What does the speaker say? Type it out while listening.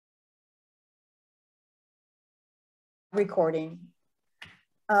recording.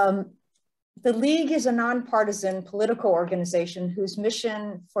 The League is a nonpartisan political organization whose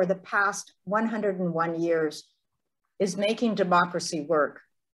mission for the past 101 years is making democracy work.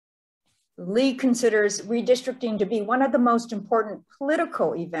 The League considers redistricting to be one of the most important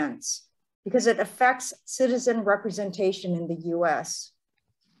political events because it affects citizen representation in the US.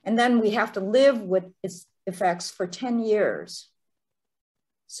 And then we have to live with its effects for 10 years.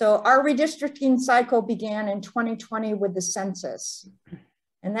 So our redistricting cycle began in 2020 with the census.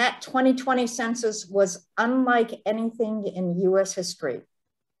 And that 2020 census was unlike anything in US history.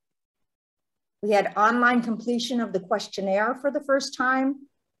 We had online completion of the questionnaire for the first time,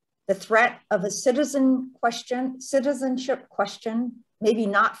 the threat of a citizenship question, maybe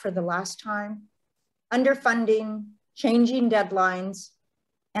not for the last time, underfunding, changing deadlines,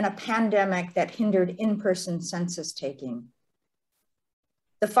 and a pandemic that hindered in-person census taking.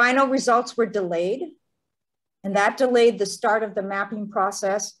 The final results were delayed, and that delayed the start of the mapping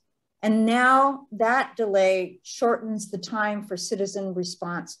process. And now that delay shortens the time for citizen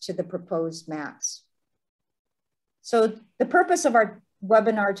response to the proposed maps. So the purpose of our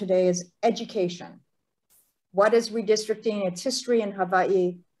webinar today is education. What is redistricting, its history in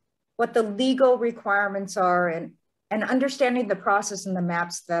Hawaii, what the legal requirements are, and understanding the process and the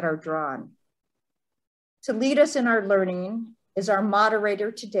maps that are drawn. To lead us in our learning is our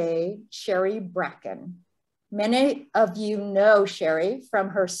moderator today, Sherry Bracken. Many of you know Sherry from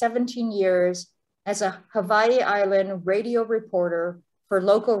her 17 years as a Hawaii Island radio reporter for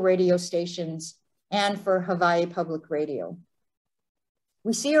local radio stations and for Hawaii Public Radio.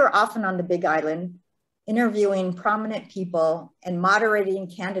 We see her often on the Big Island, interviewing prominent people and moderating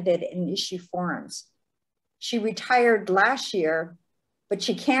candidate and issue forums. She retired last year, but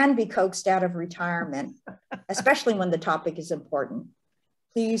she can be coaxed out of retirement, especially when the topic is important.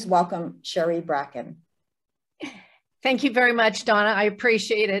 Please welcome Sherry Bracken. Thank you very much, Donna. I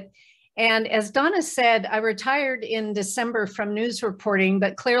appreciate it. And as Donna said, I retired in December from news reporting,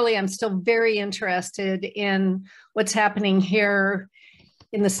 but clearly I'm still very interested in what's happening here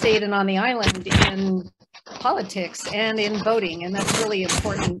in the state and on the island in politics and in voting, and that's really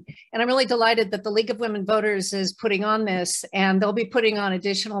important. And I'm really delighted that the League of Women Voters is putting on this, and they'll be putting on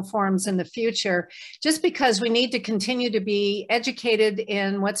additional forums in the future, just because we need to continue to be educated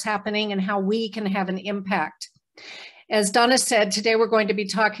in what's happening and how we can have an impact. As Donna said, today we're going to be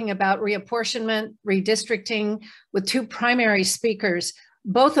talking about reapportionment, redistricting, with two primary speakers,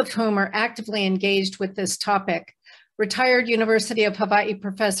 both of whom are actively engaged with this topic. Retired University of Hawaii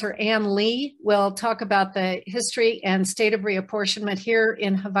professor Ann Lee will talk about the history and state of reapportionment here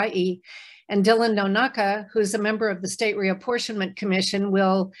in Hawaii. And Dylan Nonaka, who's a member of the State Reapportionment Commission,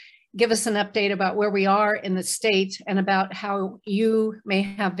 will give us an update about where we are in the state and about how you may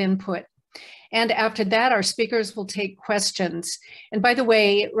have input. And after that, our speakers will take questions. And by the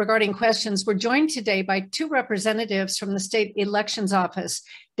way, regarding questions, we're joined today by two representatives from the State Elections Office,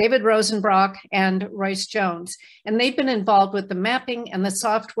 David Rosenbrock and Royce Jones. And they've been involved with the mapping and the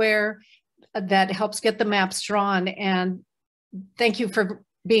software that helps get the maps drawn. And thank you for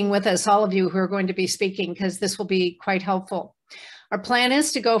being with us, all of you who are going to be speaking, because this will be quite helpful. Our plan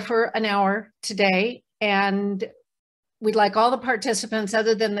is to go for an hour today, and we'd like all the participants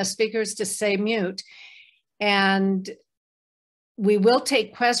other than the speakers to stay mute. And we will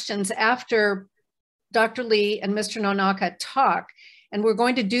take questions after Dr. Lee and Mr. Nonaka talk. And we're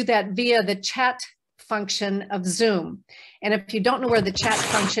going to do that via the chat function of Zoom. And if you don't know where the chat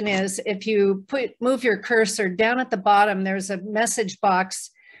function is, if you move your cursor down at the bottom, there's a message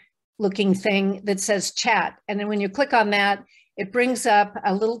box looking thing that says chat. And then when you click on that, it brings up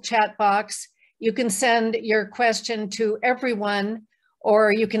a little chat box. You can send your question to everyone,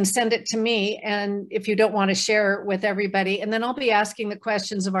 or you can send it to me, and if you don't want to share it with everybody, and then I'll be asking the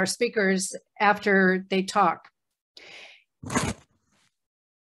questions of our speakers after they talk.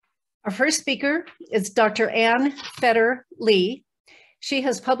 Our first speaker is Dr. Ann Fetter Lee. She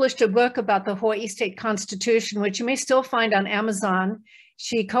has published a book about the Hawaii State Constitution, which you may still find on Amazon.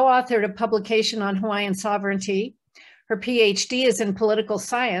 She co-authored a publication on Hawaiian sovereignty. Her PhD is in political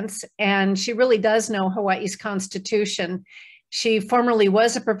science, and she really does know Hawaii's Constitution. She formerly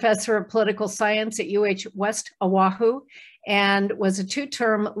was a professor of political science at UH West Oahu and was a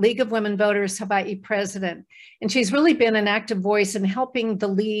two-term League of Women Voters Hawaii president. And she's really been an active voice in helping the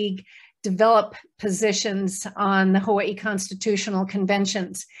League develop positions on the Hawaii Constitutional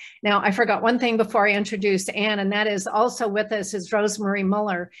Conventions. Now, I forgot one thing before I introduce Ann, and that is also with us is Rosemary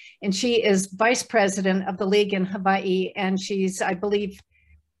Muller, and she is vice president of the League in Hawaii, and she's, I believe,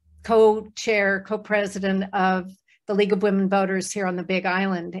 co-chair, co-president of the League of Women Voters here on the Big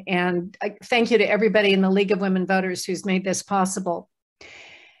Island. And thank you to everybody in the League of Women Voters who's made this possible.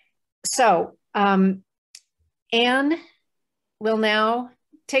 So Anne will now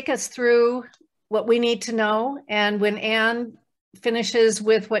take us through what we need to know. And when Anne finishes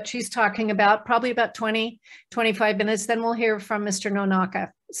with what she's talking about, probably about 20, 25 minutes, then we'll hear from Mr.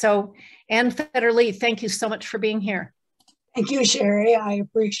 Nonaka. So Anne Federle, thank you so much for being here. Thank you, Sherry. I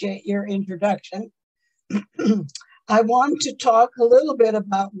appreciate your introduction. I want to talk a little bit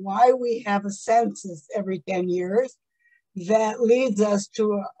about why we have a census every 10 years that leads us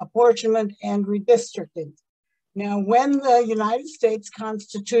to apportionment and redistricting. Now, when the United States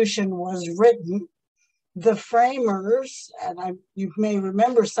Constitution was written, the framers, and you may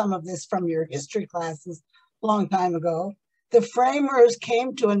remember some of this from your history classes a long time ago, the framers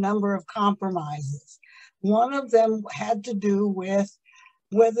came to a number of compromises. One of them had to do with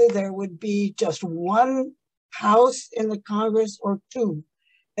whether there would be just one house in the Congress or two.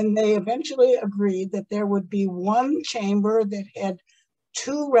 And they eventually agreed that there would be one chamber that had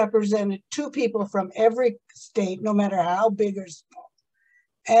two people from every state, no matter how big or small.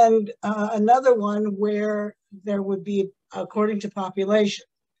 And another one where there would be according to population.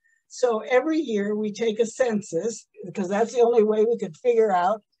 So every year we take a census, because that's the only way we could figure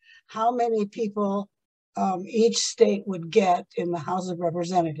out how many people each state would get in the House of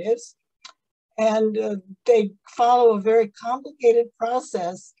Representatives. And they follow a very complicated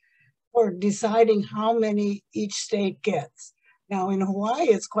process for deciding how many each state gets. Now in Hawaii,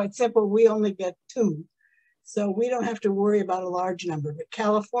 it's quite simple. We only get 2. So we don't have to worry about a large number. But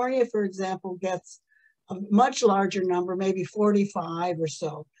California, for example, gets a much larger number, maybe 45 or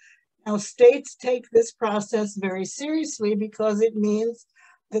so. Now states take this process very seriously because it means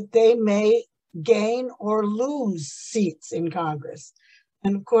that they may gain or lose seats in Congress.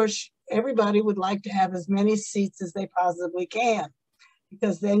 And of course, everybody would like to have as many seats as they possibly can,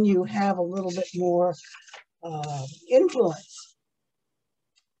 because then you have a little bit more influence.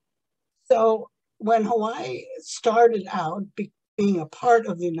 So when Hawaii started out being a part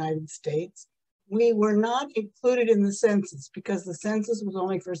of the United States, we were not included in the census because the census was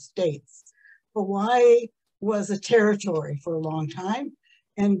only for states. Hawaii was a territory for a long time.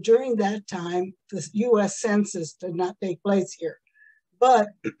 And during that time, the US Census did not take place here. But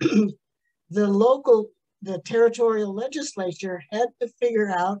the territorial legislature had to figure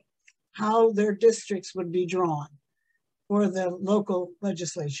out how their districts would be drawn for the local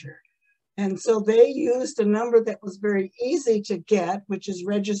legislature. And so they used a number that was very easy to get, which is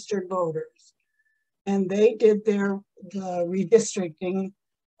registered voters. And they did the redistricting,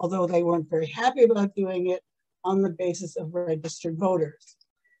 although they weren't very happy about doing it, on the basis of registered voters.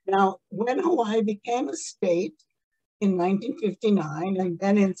 Now, when Hawaii became a state in 1959, and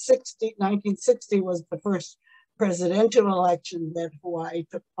then in 1960 was the first presidential election that Hawaii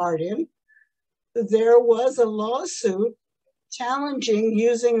took part in, there was a lawsuit challenging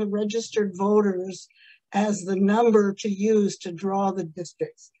using the registered voters as the number to use to draw the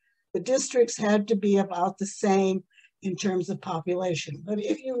districts. The districts had to be about the same in terms of population. But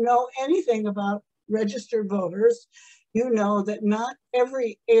if you know anything about registered voters, you know that not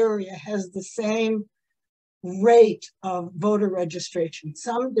every area has the same rate of voter registration.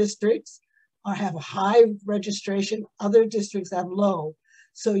 Some districts have a high registration, other districts have low.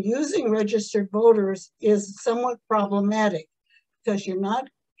 So using registered voters is somewhat problematic because you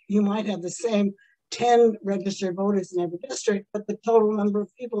might have the same 10 registered voters in every district, but the total number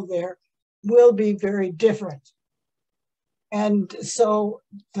of people there will be very different. And so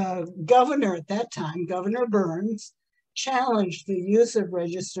the governor at that time, Governor Burns, challenged the use of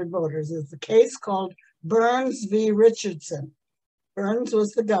registered voters. It's a case called Burns v. Richardson. Burns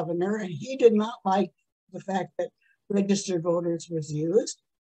was the governor, and he did not like the fact that registered voters was used.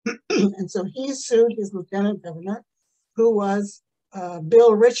 And so he sued his lieutenant governor, who was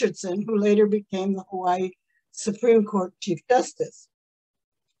Bill Richardson, who later became the Hawaii Supreme Court Chief Justice.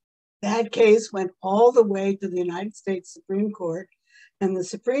 That case went all the way to the United States Supreme Court, and the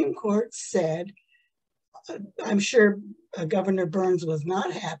Supreme Court said, I'm sure Governor Burns was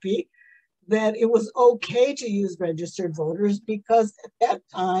not happy, that it was okay to use registered voters because at that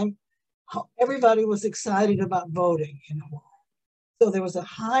time, everybody was excited about voting in Hawaii. So there was a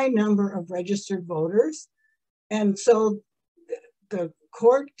high number of registered voters. And so the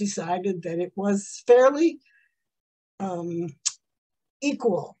court decided that it was fairly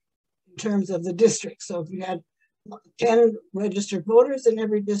equal in terms of the district. So if you had 10 registered voters in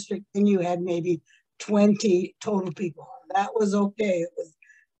every district, then you had maybe 20 total people. That was okay.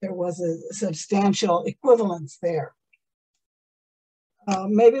 There was a substantial equivalence there.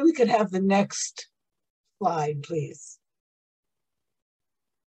 Maybe we could have the next slide, please.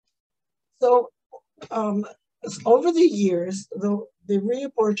 So over the years, the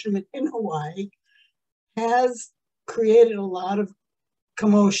reapportionment in Hawaii has created a lot of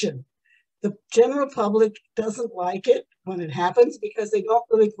commotion. The general public doesn't like it when it happens because they don't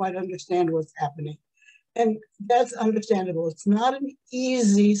really quite understand what's happening. And that's understandable. It's not an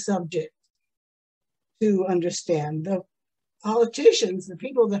easy subject to understand. The politicians, the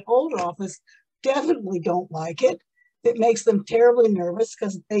people that hold office, definitely don't like it. It makes them terribly nervous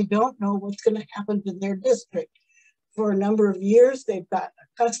because they don't know what's going to happen to their district. For a number of years, they've gotten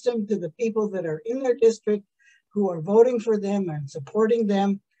accustomed to the people that are in their district who are voting for them and supporting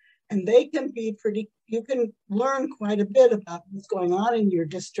them. And they can be you can learn quite a bit about what's going on in your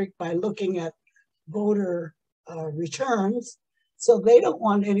district by looking at voter returns. So they don't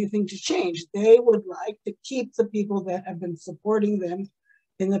want anything to change. They would like to keep the people that have been supporting them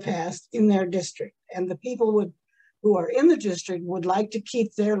in the past in their district. And the people who are in the district would like to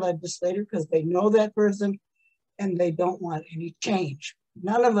keep their legislator because they know that person and they don't want any change.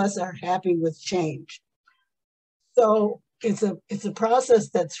 None of us are happy with change. So it's a process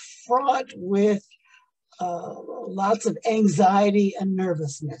that's fraught with lots of anxiety and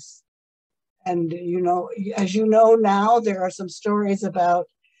nervousness. And, you know, as you know now, there are some stories about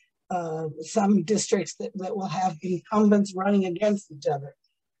some districts that will have incumbents running against each other.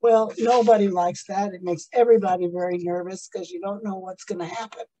 Well, nobody likes that. It makes everybody very nervous because you don't know what's going to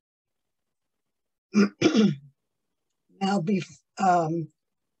happen. Now, the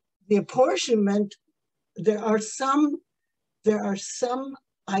apportionment, there are some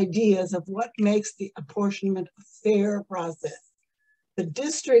ideas of what makes the apportionment a fair process. The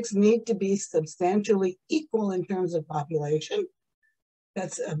districts need to be substantially equal in terms of population.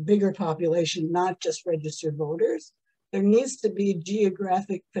 That's a bigger population, not just registered voters. There needs to be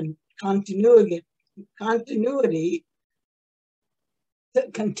geographic contiguity,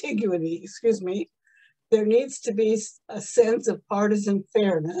 excuse me. There needs to be a sense of partisan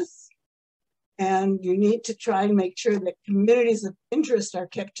fairness. And you need to try and make sure that communities of interest are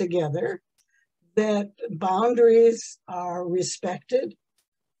kept together, that boundaries are respected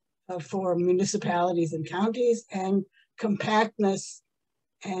for municipalities and counties, and compactness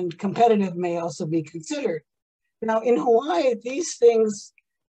and competitive may also be considered. Now in Hawaii, these things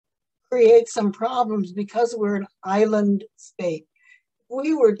create some problems because we're an island state.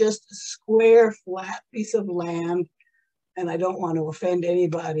 We were just a square, flat piece of land, and I don't want to offend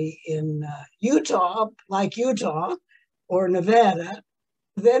anybody in Utah, like Utah or Nevada,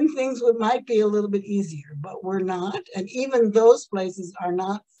 then things might be a little bit easier, but we're not. And even those places are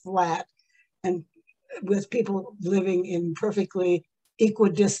not flat and with people living in perfectly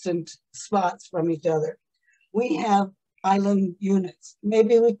equidistant spots from each other. We have island units.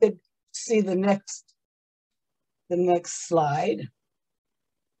 Maybe we could see the next slide.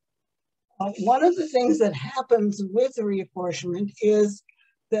 One of the things that happens with reapportionment is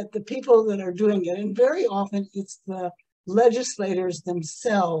that the people that are doing it, and very often it's the legislators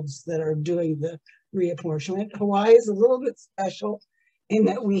themselves that are doing the reapportionment. Hawaii is a little bit special in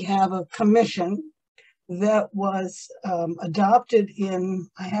that we have a commission that was adopted in,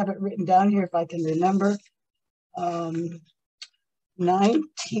 I have it written down here if I can remember,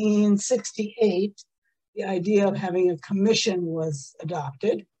 1968. The idea of having a commission was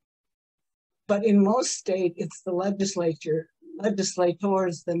adopted. But in most states, it's the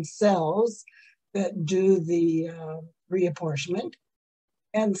legislators themselves that do the reapportionment.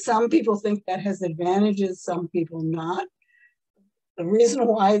 And some people think that has advantages, some people not. The reason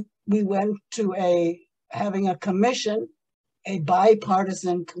why we went to having a commission, a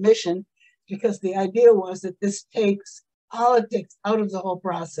bipartisan commission, because the idea was that this takes politics out of the whole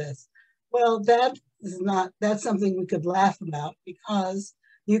process. Well, that's something we could laugh about because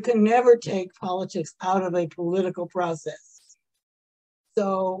you can never take politics out of a political process.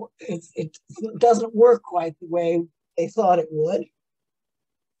 So it doesn't work quite the way they thought it would.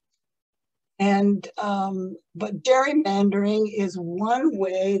 And, but gerrymandering is one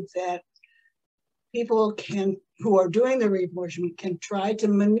way that people who are doing the reapportionment can try to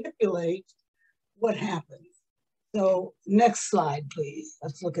manipulate what happens. So next slide, please.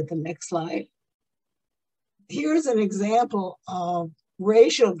 Let's look at the next slide. Here's an example of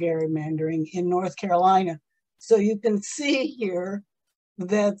racial gerrymandering in North Carolina. So you can see here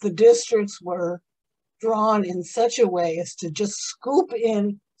that the districts were drawn in such a way as to just scoop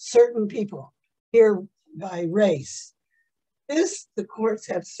in certain people here by race. This, the courts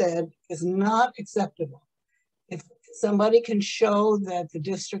have said, is not acceptable. If somebody can show that the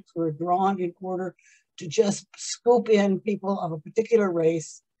districts were drawn in order to just scoop in people of a particular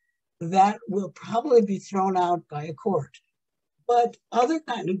race, that will probably be thrown out by a court. But other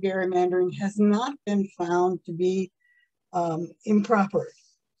kind of gerrymandering has not been found to be improper.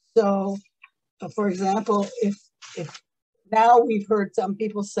 So, for example, if now we've heard some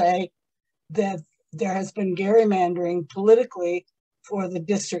people say that there has been gerrymandering politically for the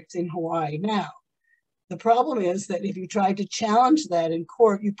districts in Hawaii now. The problem is that if you tried to challenge that in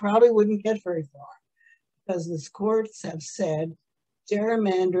court, you probably wouldn't get very far, because the courts have said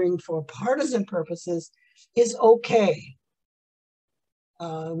gerrymandering for partisan purposes is okay.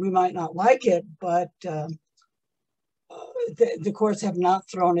 We might not like it, but the courts have not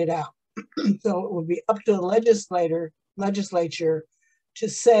thrown it out. So it would be up to the legislature to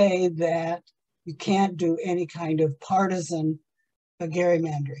say that you can't do any kind of partisan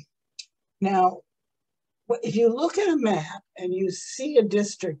gerrymandering. Now, if you look at a map and you see a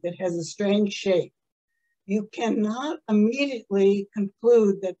district that has a strange shape, you cannot immediately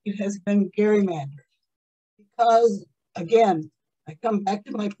conclude that it has been gerrymandered. Because, again, I come back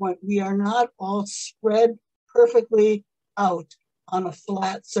to my point, we are not all spread perfectly out on a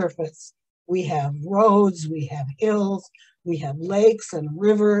flat surface. We have roads, we have hills, we have lakes and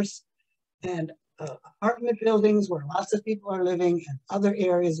rivers, and apartment buildings where lots of people are living, and other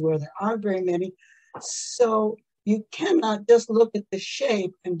areas where there aren't very many. So you cannot just look at the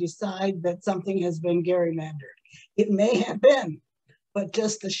shape and decide that something has been gerrymandered. It may have been, but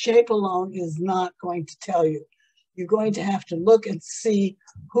just the shape alone is not going to tell you. You're going to have to look and see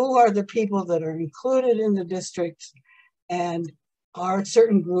who are the people that are included in the districts, and are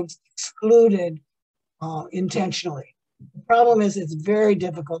certain groups excluded intentionally. The problem is it's very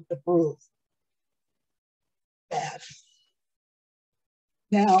difficult to prove that.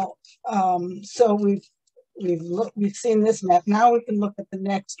 Now, so we've seen this map. Now we can look at the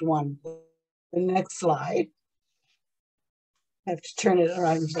next one, the next slide. I have to turn it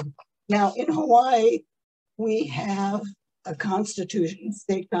around. Now in Hawaii, we have a constitution,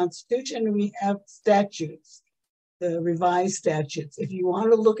 state constitution, we have statutes, the revised statutes. If you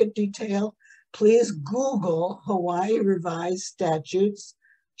want to look at detail, please Google Hawaii Revised Statutes,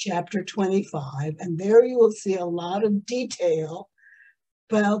 Chapter 25, and there you will see a lot of detail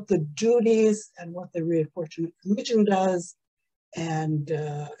about the duties and what the Reapportionment Commission does, and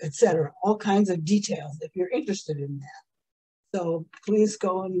et cetera, all kinds of details if you're interested in that. So please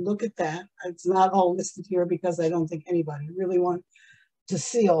go and look at that. It's not all listed here because I don't think anybody really wants to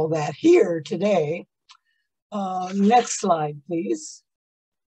see all that here today. Next slide, please.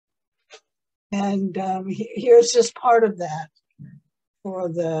 And here's just part of that for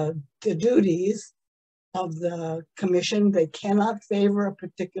the duties of the commission. They cannot favor a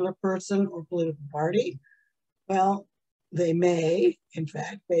particular person or political party. Well, they may, in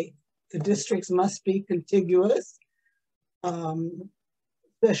fact, the districts must be contiguous,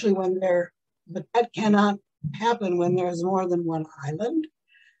 especially when but that cannot happen when there's more than one island.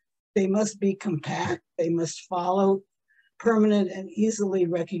 They must be compact. They must follow permanent and easily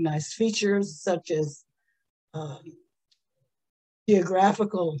recognized features such as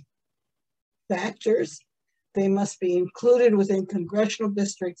geographical factors. They must be included within congressional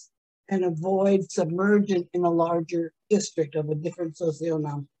districts and avoid submergence in a larger district of a different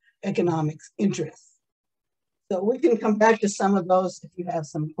socioeconomic interests. So we can come back to some of those if you have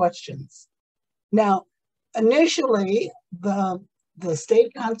some questions. Now, initially, the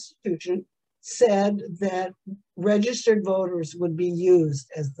state constitution said that registered voters would be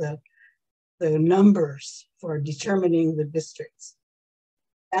used as the numbers for determining the districts.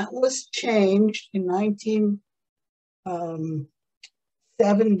 That was changed in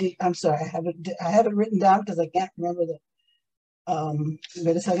 1970. I'm sorry, I have it written down because I can't remember the.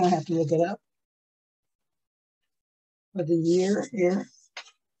 Wait a second, I have to look it up. For the year here,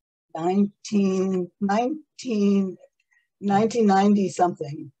 1990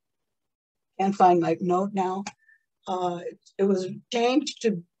 something. Can't find my note now. It was changed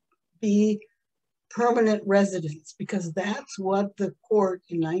to be permanent residents because that's what the court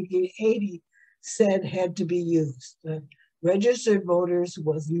in 1980 said had to be used. The registered voters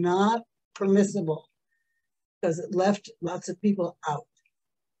was not permissible because it left lots of people out.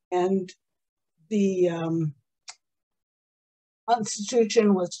 And the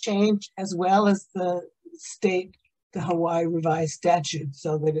Constitution was changed as well as the Hawaii Revised Statute,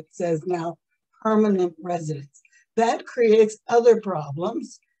 so that it says now permanent residents. That creates other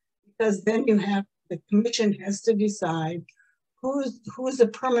problems because then you have, the commission has to decide who's a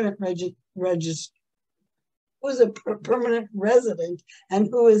permanent permanent resident and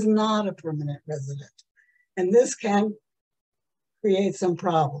who is not a permanent resident. And this can create some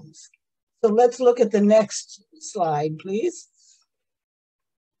problems. So let's look at the next slide, please.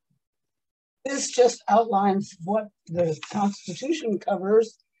 This just outlines what the Constitution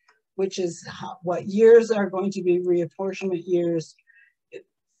covers, which is what years are going to be reapportionment years. It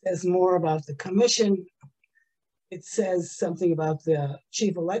says more about the commission. It says something about the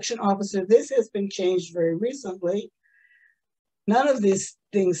chief election officer. This has been changed very recently. None of these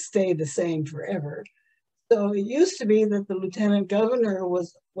things stay the same forever. So it used to be that the lieutenant governor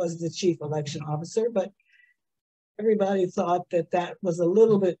was the chief election officer, but everybody thought that that was a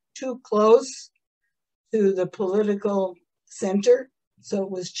little bit too close to the political center. So it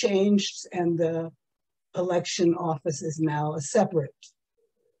was changed, and the election office is now a separate,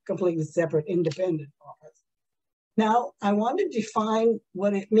 completely separate, independent office. Now, I want to define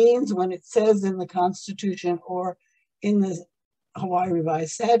what it means when it says in the Constitution or in the Hawaii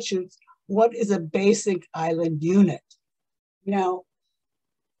Revised Statutes, what is a basic island unit? Now,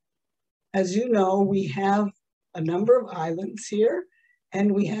 as you know, we have a number of islands here,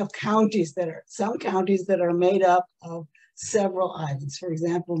 and we have counties that are, some counties that are made up of several islands. For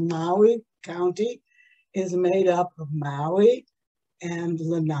example, Maui County is made up of Maui and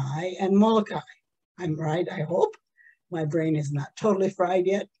Lanai and Molokai. I'm right, I hope. My brain is not totally fried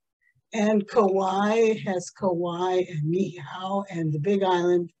yet. And Kauai has Kauai and Niihau, and the Big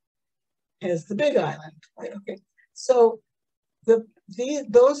Island has the Big Island, right? Okay, so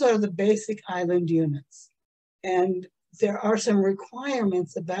those are the basic island units. And there are some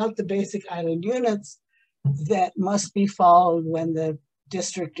requirements about the basic island units that must be followed when the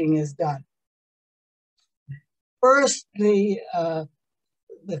districting is done. First, the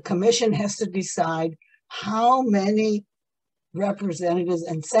commission has to decide how many representatives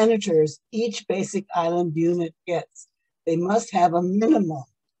and senators each basic island unit gets. They must have a minimum.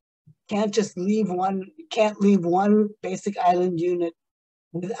 Can't just leave one, can't leave one basic island unit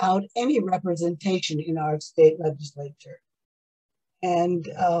without any representation in our state legislature. And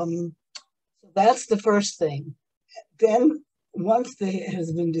so that's the first thing. Then once it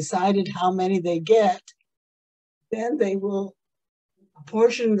has been decided how many they get, then they will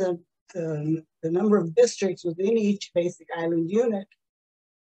apportion the number of districts within each basic island unit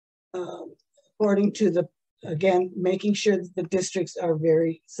according to the, again, making sure that the districts are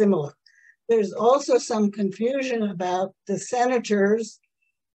very similar. There's also some confusion about the senators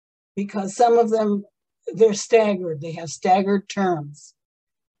because some of them, they're staggered. They have staggered terms.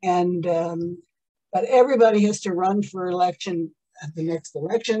 And, but everybody has to run for election at the next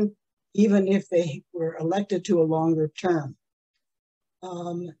election, even if they were elected to a longer term.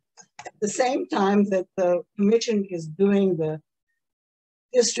 At the same time that the commission is doing the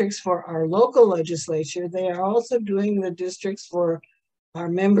districts for our local legislature, they are also doing the districts for our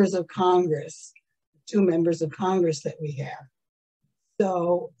members of Congress, 2 members of Congress that we have.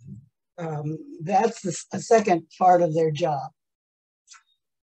 So that's a second part of their job.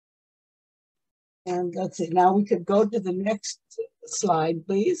 And that's it. Now we could go to the next slide,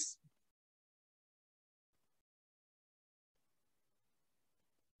 please.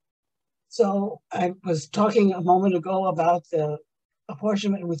 So I was talking a moment ago about the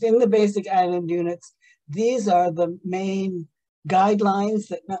apportionment within the basic island units. These are the main guidelines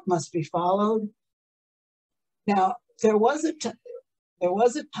that must be followed. Now, there was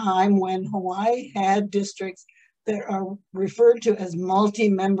a time when Hawaii had districts that are referred to as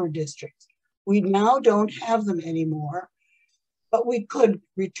multi-member districts. We now don't have them anymore, but we could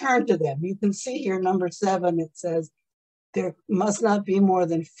return to them. You can see here, number 7, it says, there must not be more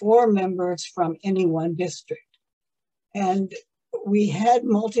than 4 members from any one district. And we had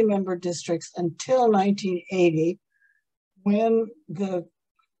multi-member districts until 1980, when the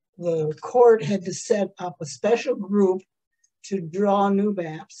court had to set up a special group to draw new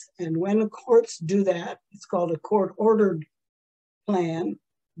maps. And when the courts do that, it's called a court-ordered plan,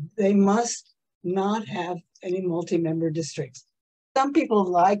 they must not have any multi-member districts. Some people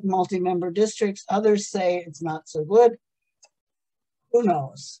like multi-member districts, others say it's not so good. Who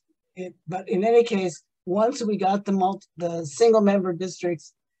knows? But in any case, once we got the single-member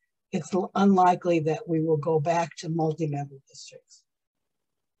districts, it's unlikely that we will go back to multi-member districts.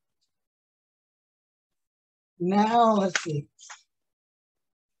 Now, let's see.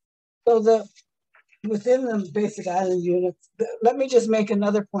 So within the basic island units, let me just make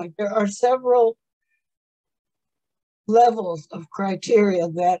another point. There are several levels of criteria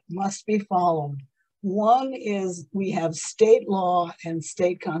that must be followed. One is we have state law and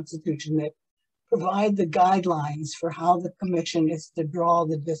state constitution that provide the guidelines for how the commission is to draw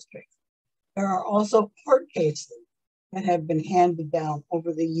the district. There are also court cases that have been handed down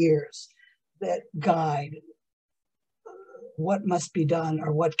over the years that guide what must be done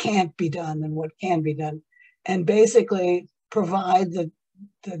or what can't be done and what can be done, and basically provide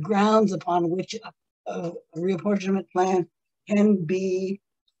the grounds upon which a reapportionment plan can be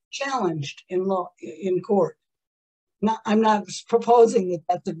challenged in law, in court. I'm not proposing that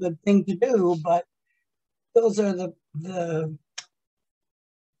that's a good thing to do, but those are the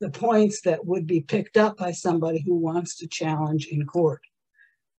points that would be picked up by somebody who wants to challenge in court.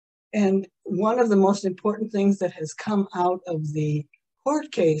 And one of the most important things that has come out of the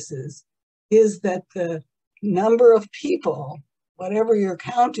court cases is that the number of people, whatever you're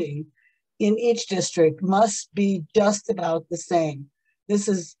counting, in each district must be just about the same. This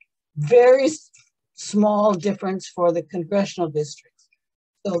is very small difference for the congressional districts.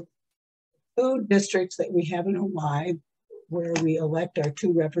 So 2 districts that we have in Hawaii, where we elect our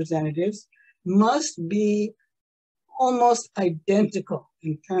 2 representatives, must be almost identical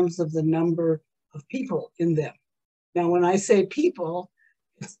in terms of the number of people in them. Now, when I say people,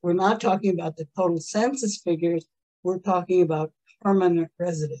 we're not talking about the total census figures, we're talking about permanent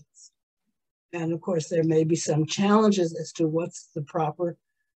residents. And of course, there may be some challenges as to what's the proper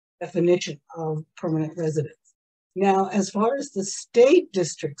definition of permanent residents. Now, as far as the state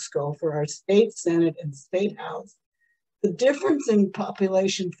districts go for our state Senate and state House, the difference in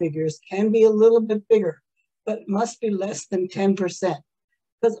population figures can be a little bit bigger, but must be less than 10%,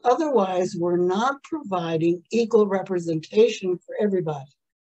 because otherwise we're not providing equal representation for everybody.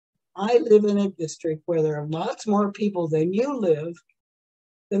 I live in a district where there are lots more people than you live,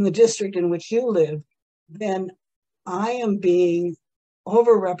 than the district in which you live, then I am being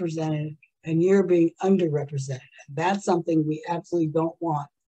overrepresented and you're being underrepresented. That's something we absolutely don't want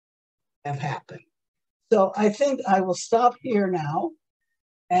to have happen. So I think I will stop here now.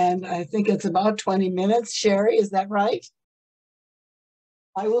 And I think it's about 20 minutes. Sherry, is that right?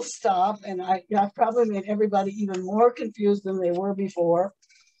 I will stop, and I've probably made everybody even more confused than they were before,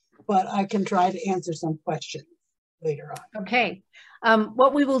 but I can try to answer some questions later on. Okay.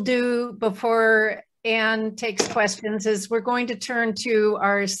 What we will do before Anne takes questions is we're going to turn to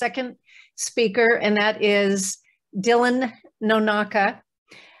our second speaker, and that is Dylan Nonaka.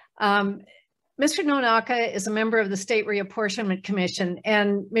 Mr. Nonaka is a member of the State Reapportionment Commission.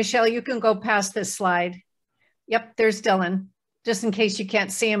 And Michelle, you can go past this slide. Yep, there's Dylan, just in case you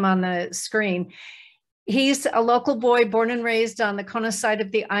can't see him on the screen. He's a local boy born and raised on the Kona side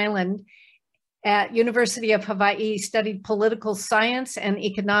of the island. At University of Hawaii, studied political science and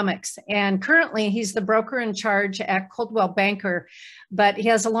economics. And currently he's the broker in charge at Coldwell Banker, but he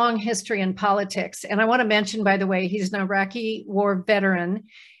has a long history in politics. And I want to mention, by the way, he's an Iraqi war veteran.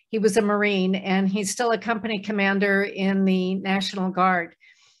 He was a Marine, and he's still a company commander in the National Guard.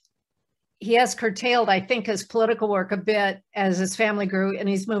 He has curtailed, I think, his political work a bit as his family grew, and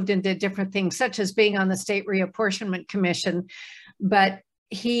he's moved into different things, such as being on the State Reapportionment Commission. But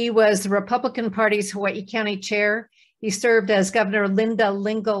he was the Republican Party's Hawaii County chair. He served as Governor Linda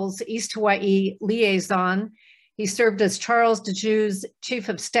Lingle's East Hawaii liaison. He served as Charles DeJue's chief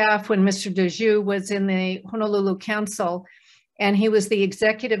of staff when Mr. DeJue was in the Honolulu Council. And he was the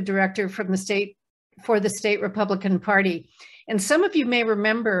executive director for the state Republican Party. And some of you may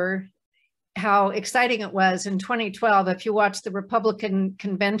remember how exciting it was in 2012. If you watched the Republican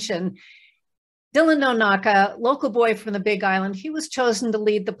convention, Dylan Nonaka, local boy from the Big Island, he was chosen to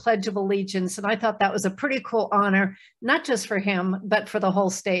lead the Pledge of Allegiance. And I thought that was a pretty cool honor, not just for him, but for the whole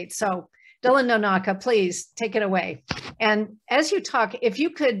state. So Dylan Nonaka, please take it away. And as you talk, if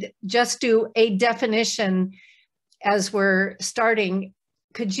you could just do a definition as we're starting,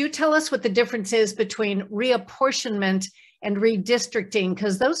 could you tell us what the difference is between reapportionment and redistricting?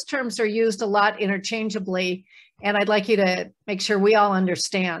 Because those terms are used a lot interchangeably, and I'd like you to make sure we all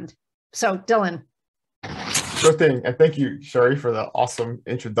understand. So, Dylan. Sure thing, and thank you, Sherry, for the awesome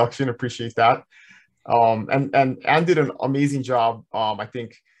introduction. Appreciate that. And Anne did an amazing job, I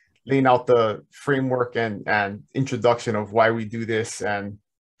think, laying out the framework and introduction of why we do this and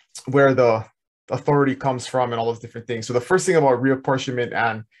where the authority comes from and all those different things. So the first thing about reapportionment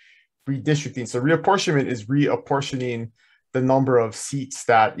and redistricting. So reapportionment is reapportioning the number of seats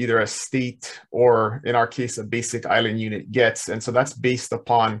that either a state or, in our case, a basic island unit gets. And so that's based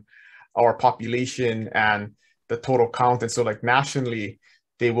upon our population and the total count. And so like nationally,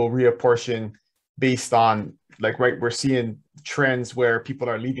 they will reapportion based on, like, right, we're seeing trends where people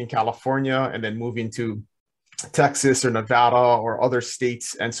are leaving California and then moving to Texas or Nevada or other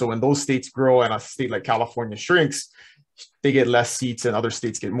states. And so when those states grow and a state like California shrinks, they get less seats and other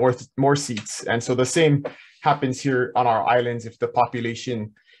states get more seats. And so the same happens here on our islands. If the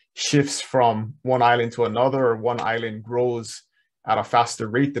population shifts from one island to another, or one island grows at a faster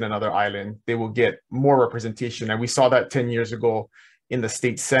rate than another island, they will get more representation. And we saw that 10 years ago in the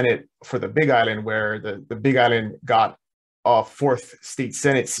state Senate for the Big Island, where the Big Island got a 4th state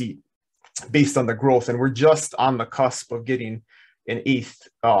Senate seat based on the growth. And we're just on the cusp of getting an 8th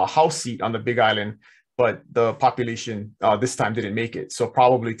House seat on the Big Island, but the population this time didn't make it. So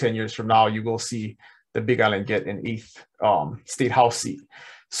probably 10 years from now, you will see the Big Island get an 8th state House seat.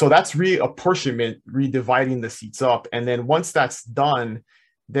 So that's reapportionment, redividing the seats up. And then once that's done,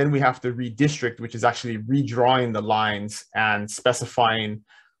 then we have to redistrict, which is actually redrawing the lines and specifying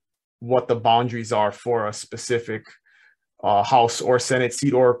what the boundaries are for a specific House or Senate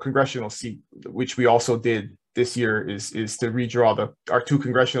seat or congressional seat, which we also did this year, is to redraw our 2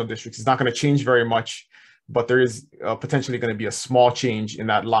 congressional districts. It's not going to change very much, but there is potentially going to be a small change in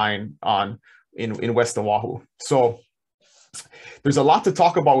that line in West Oahu. So there's a lot to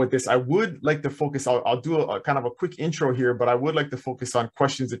talk about with this. I would like to focus, I'll do a kind of a quick intro here, but I would like to focus on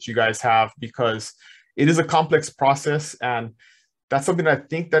questions that you guys have, because it is a complex process, and that's something I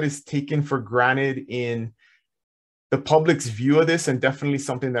think that is taken for granted in the public's view of this, and definitely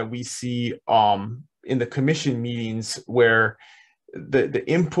something that we see in the commission meetings, where the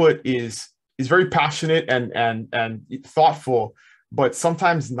input is very passionate and thoughtful, but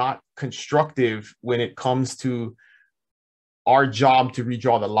sometimes not constructive when it comes to our job to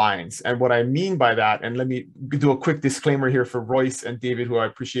redraw the lines. And what I mean by that, and let me do a quick disclaimer here for Royce and David, who I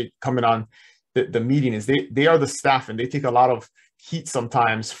appreciate coming on the meeting, is they are the staff, and they take a lot of heat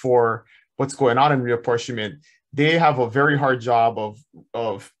sometimes for what's going on in reapportionment. They have a very hard job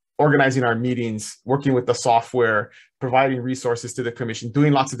of organizing our meetings, working with the software, providing resources to the commission,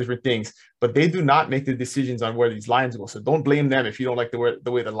 doing lots of different things, but they do not make the decisions on where these lines go. So don't blame them if you don't like the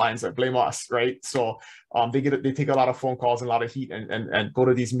way the lines are. Blame us, right? So they take a lot of phone calls and a lot of heat and go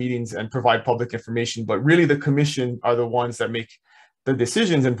to these meetings and provide public information. But really, the commission are the ones that make the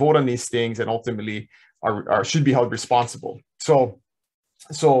decisions and vote on these things, and ultimately should be held responsible. So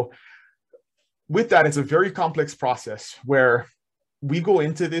with that, it's a very complex process where we go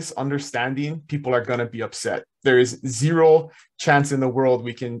into this understanding people are going to be upset. There is zero chance in the world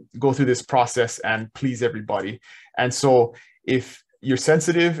we can go through this process and please everybody. And so if you're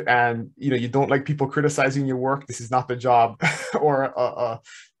sensitive and you don't like people criticizing your work, this is not the job or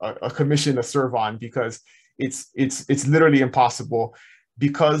a commission to serve on, because it's literally impossible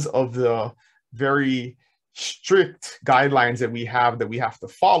because of the very strict guidelines that we have to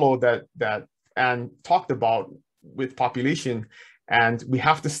follow that and talked about with population. And we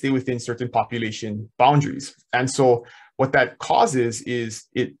have to stay within certain population boundaries. And so what that causes is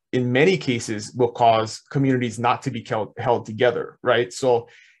it, in many cases, will cause communities not to be held together, right? So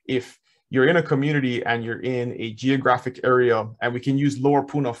if you're in a community and you're in a geographic area, and we can use Lower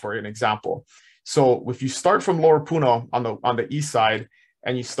Puna for an example. So if you start from Lower Puna on the east side,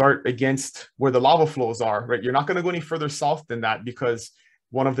 and you start against where the lava flows are, right? You're not going to go any further south than that, because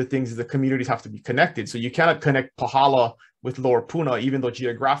one of the things is the communities have to be connected. So you cannot connect Pahala with Lower Puna, even though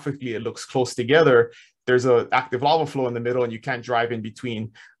geographically it looks close together. There's an active lava flow in the middle, and you can't drive in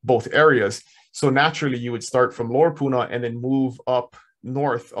between both areas. So naturally, you would start from Lower Puna and then move up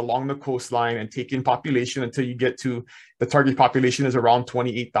north along the coastline and take in population until you get to the target population is around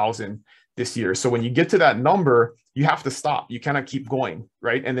 28,000 this year. So when you get to that number, you have to stop. You cannot keep going,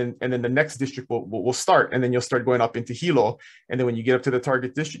 right? And then the next district will start, and then you'll start going up into Hilo. And then when you get up to the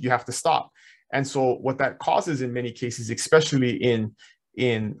target district, you have to stop. And so what that causes in many cases, especially in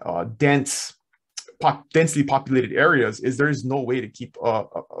densely populated areas, is there is no way to keep a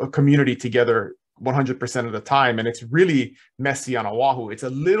community together 100% of the time. And it's really messy on Oahu. It's a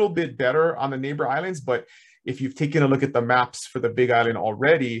little bit better on the neighbor islands, but if you've taken a look at the maps for the Big Island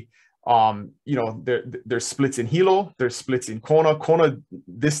already, there's splits in Hilo, there's splits in Kona. Kona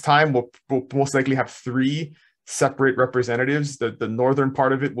this time will most likely have 3 separate representatives. The northern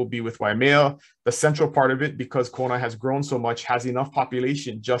part of it will be with Waimea. The central part of it, because Kona has grown so much, has enough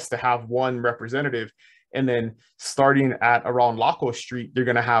population just to have 1 representative. And then starting at around Lako Street, you're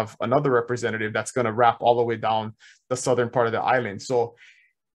going to have another representative that's going to wrap all the way down the southern part of the island. So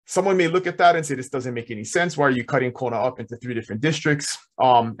someone may look at that and say, this doesn't make any sense. Why are you cutting Kona up into 3 different districts?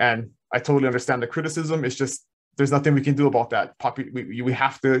 And I totally understand the criticism. It's just, there's nothing we can do about that. We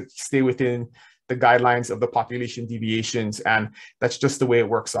have to stay within the guidelines of the population deviations, and that's just the way it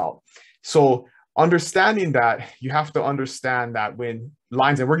works out. So understanding that, you have to understand that when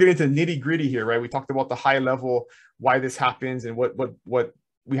lines, and we're getting into nitty gritty here, right? We talked about the high level, why this happens and what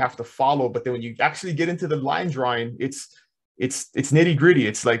we have to follow. But then when you actually get into the line drawing, it's nitty gritty.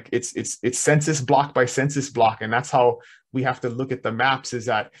 It's like, it's census block by census block. And that's how we have to look at the maps, is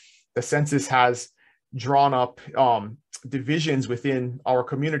that the census has drawn up divisions within our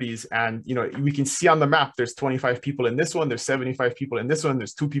communities. And, we can see on the map, there's 25 people in this one, there's 75 people in this one,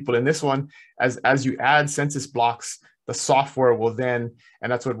 there's 2 people in this one. As you add census blocks, the software will then,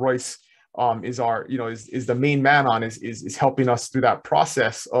 and that's what Royce is our, is the main man on, is helping us through that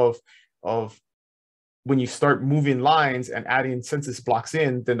process of when you start moving lines and adding census blocks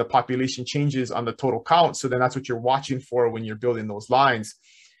in, then the population changes on the total count. So then that's what you're watching for when you're building those lines.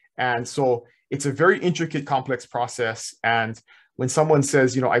 And so it's a very intricate, complex process. And when someone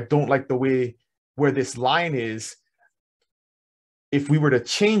says, I don't like the way where this line is, if we were to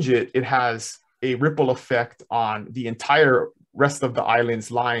change it, it has a ripple effect on the entire rest of the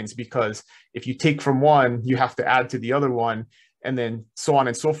island's lines, because if you take from one, you have to add to the other one, and then so on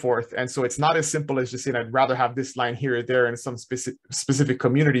and so forth. And so it's not as simple as just saying, I'd rather have this line here or there in some specific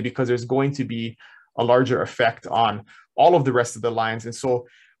community, because there's going to be a larger effect on all of the rest of the lines. And so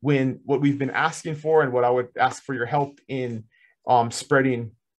what we've been asking for, and what I would ask for your help in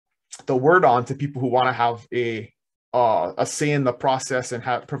spreading the word on to people who want to have a say in the process and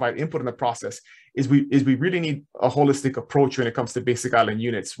provide input in the process, is we really need a holistic approach when it comes to basic island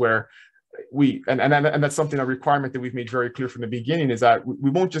units, where and that's something, a requirement that we've made very clear from the beginning, is that we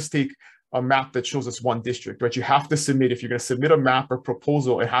won't just take a map that shows us one district, but you have to submit, if you're going to submit a map or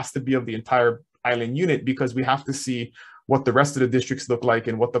proposal, it has to be of the entire island unit, because we have to see what the rest of the districts look like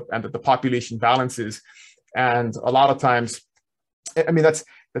and the population balance is. And a lot of times, I mean, that's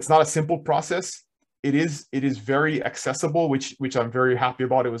not a simple process. It is very accessible, which I'm very happy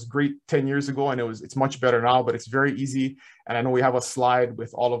about. It was great 10 years ago, and it's much better now, but it's very easy. And I know we have a slide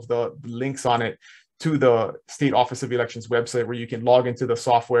with all of the links on it to the State Office of Elections website, where you can log into the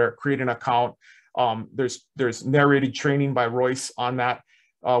software, create an account. There's narrated training by Royce on that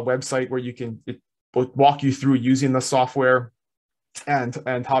website, where it will walk you through using the software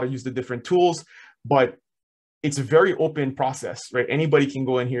and how to use the different tools. But it's a very open process, right? Anybody can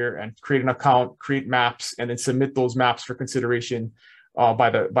go in here and create an account, create maps, and then submit those maps for consideration by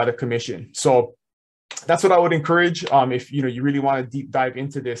the commission. So that's what I would encourage if you really want to deep dive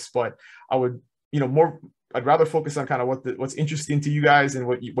into this. But I would I'd rather focus on kind of what's interesting to you guys and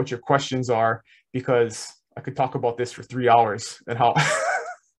what your questions are, because I could talk about this for 3 hours and how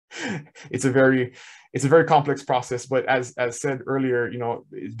it's a very complex process. But as said earlier,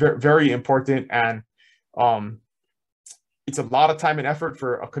 it's very, very important, and it's a lot of time and effort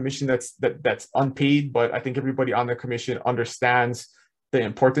for a commission that's unpaid. But I think everybody on the commission understands the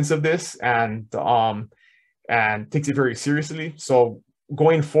importance of this and takes it very seriously. So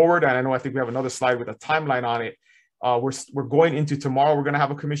going forward, and I think we have another slide with a timeline on it. We're going into tomorrow. We're going to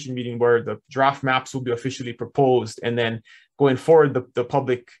have a commission meeting where the draft maps will be officially proposed, and then going forward, the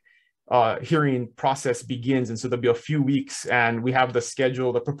public hearing process begins. And so there'll be a few weeks, and we have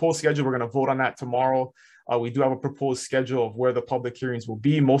the proposed schedule. We're going to vote on that tomorrow. We do have a proposed schedule of where the public hearings will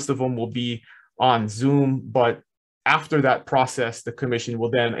be. Most of them will be on Zoom, but after that process, the commission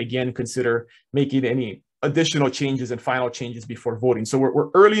will then again consider making any additional changes and final changes before voting. So we're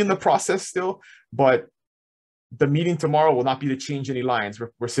early in the process still, but the meeting tomorrow will not be to change any lines.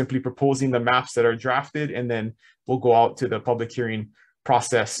 We're simply proposing the maps that are drafted, and then we'll go out to the public hearing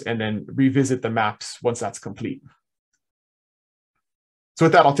process and then revisit the maps once that's complete. So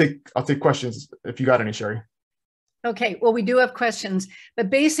with that, I'll take questions if you got any, Sherry. Okay, well, we do have questions,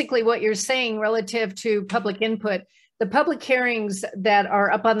 but basically what you're saying relative to public input, the public hearings that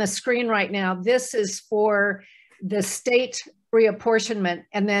are up on the screen right now, this is for the state reapportionment.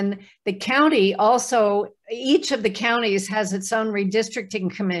 And then the county also, each of the counties has its own redistricting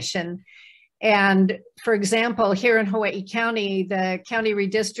commission. And for example, here in Hawaii County, the county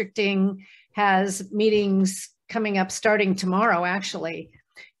redistricting has meetings coming up starting tomorrow, actually.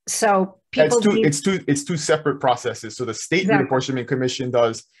 So it's two separate processes. So the state reapportionment commission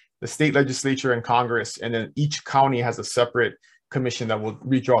does the state legislature and Congress, and then each county has a separate commission that will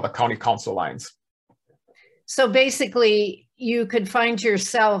redraw the county council lines. So basically, you could find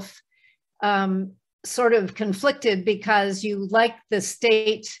yourself sort of conflicted because you like the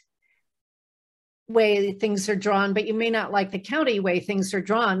state way things are drawn, but you may not like the county way things are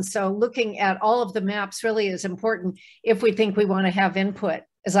drawn. So looking at all of the maps really is important if we think we want to have input,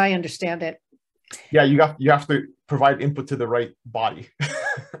 as I understand it. Yeah, you have to provide input to the right body,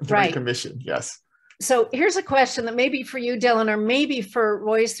 the right commission. Yes. So here's a question that may be for you, Dylan, or maybe for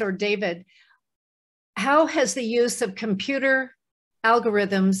Royce or David. How has the use of computer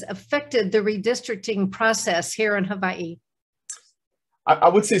algorithms affected the redistricting process here in Hawaii? I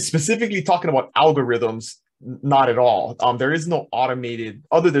would say specifically talking about algorithms, not at all. There is no automated,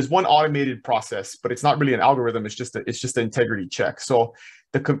 there's one automated process, but it's not really an algorithm. It's just an integrity check. So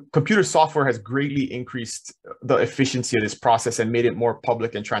the computer software has greatly increased the efficiency of this process and made it more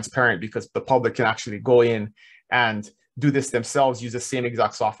public and transparent, because the public can actually go in and do this themselves, use the same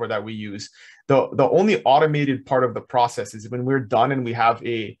exact software that we use. The only automated part of the process is when we're done and we have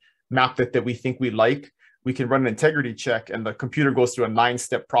a map that we think we like, we can run an integrity check, and the computer goes through a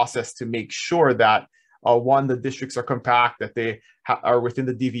 9-step process to make sure that one, the districts are compact, that they are within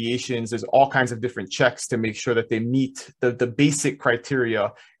the deviations. There's all kinds of different checks to make sure that they meet the basic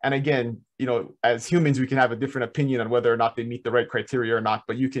criteria. And again, you know, as humans, we can have a different opinion on whether or not they meet the right criteria or not,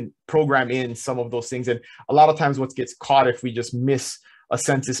 but you can program in some of those things. And a lot of times what gets caught if we just miss a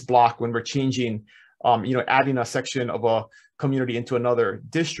census block when we're changing, you know, adding a section of a community into another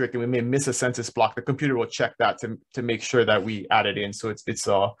district, and we may miss a census block, the computer will check that to make sure that we add it in. So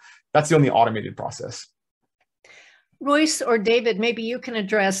that's the only automated process. Royce or David, maybe you can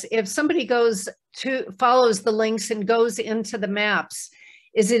address, if somebody follows the links and goes into the maps,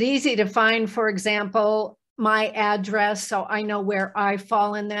 is it easy to find, for example, my address so I know where I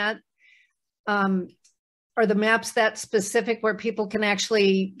fall in that? Are the maps that specific where people can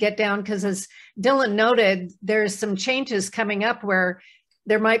actually get down? Because as Dylan noted, there's some changes coming up where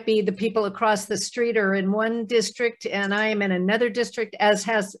there might be the people across the street are in one district and I am in another district, as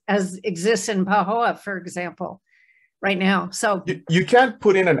exists in Pahoa, for example, right now. So you can't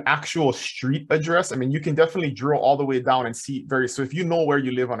put in an actual street address. I mean, you can definitely drill all the way down and see so if you know where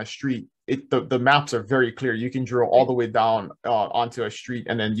you live on a street, the maps are very clear. You can drill all the way down onto a street,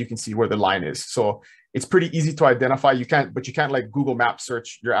 and then you can see where the line is. So it's pretty easy to identify. But you can't like Google Maps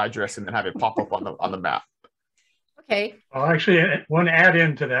search your address and then have it pop up on the map. Okay. Well, actually, one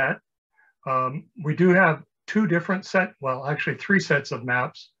add-in to that, we do have three sets of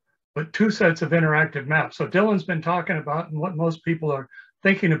maps, but 2 sets of interactive maps. So Dylan's been talking about, and what most people are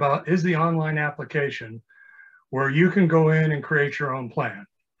thinking about, is the online application where you can go in and create your own plan,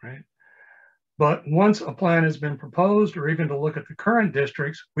 right? But once a plan has been proposed, or even to look at the current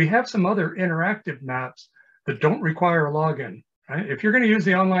districts, we have some other interactive maps that don't require a login, right? If you're going to use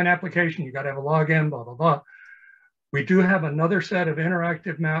the online application, you got to have a login, blah, blah, blah. We do have another set of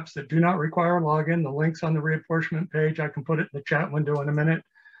interactive maps that do not require a login. The link's on the reapportionment page. I can put it in the chat window in a minute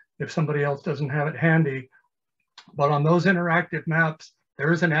if somebody else doesn't have it handy. But on those interactive maps,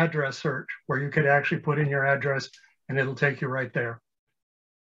 there is an address search where you could actually put in your address and it'll take you right there.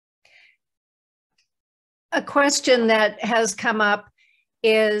 A question that has come up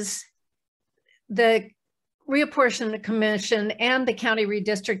is the Reapportionment Commission and the County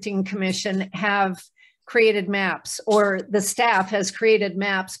Redistricting Commission have created maps, or the staff has created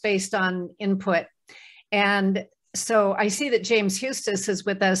maps based on input. And so I see that James Hustace is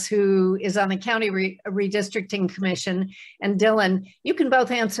with us, who is on the County Redistricting Commission. And Dylan, you can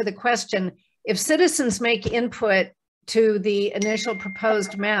both answer the question. If citizens make input to the initial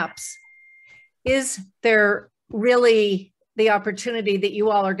proposed maps, is there really the opportunity that you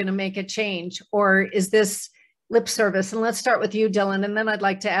all are going to make a change, or is this lip service? And let's start with you, Dylan, and then I'd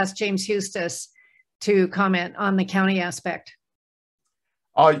like to ask James Hustace to comment on the county aspect.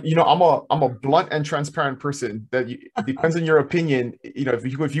 You know, I'm a blunt and transparent person. That it depends on your opinion. You know, if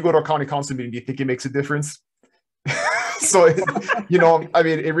you go to a county council meeting, do you think it makes a difference? So, you know, I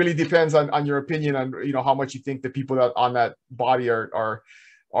mean, it really depends on your opinion on, you know, how much you think the people that on that body are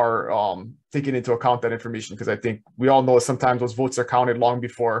taking into account that information. Because I think we all know sometimes those votes are counted long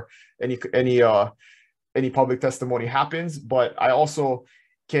before any public testimony happens. But I also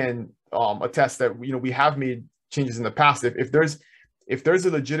can attest that, you know, we have made changes in the past. If there's a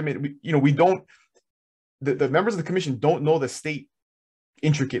legitimate, you know, we don't, the members of the commission don't know the state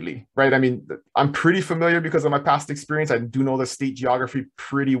intricately, right? I mean, I'm pretty familiar because of my past experience. I do know the state geography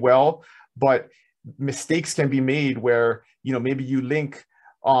pretty well, but mistakes can be made where, you know, maybe you link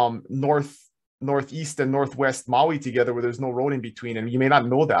northeast and northwest Maui together where there's no road in between, and you may not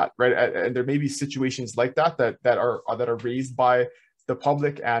know that, right? And there may be situations like that are raised by the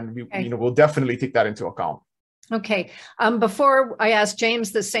public, and we, you know, we'll definitely take that into account. Okay. Before I ask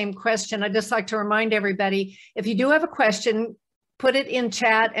James the same question, I'd just like to remind everybody, if you do have a question, put it in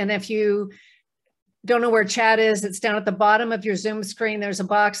chat. And if you don't know where chat is, it's down at the bottom of your Zoom screen. There's a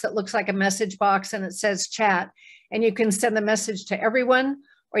box that looks like a message box and it says chat. And you can send the message to everyone,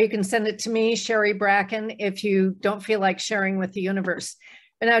 or you can send it to me, Sherry Bracken, if you don't feel like sharing with the universe.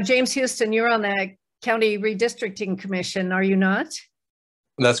 And now, James Houston, you're on the County Redistricting Commission, are you not?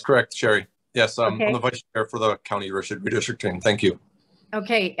 That's correct, Sherry. Yes, I'm the vice chair for the County Redistricting. Thank you.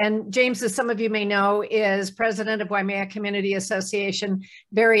 Okay, and James, as some of you may know, is president of Waimea Community Association,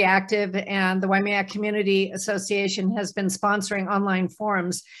 very active, and the Waimea Community Association has been sponsoring online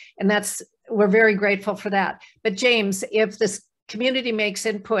forums, and we're very grateful for that. But James, if this community makes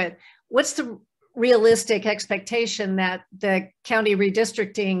input, what's the realistic expectation that the County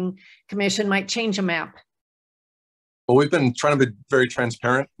Redistricting Commission might change a map? Well, we've been trying to be very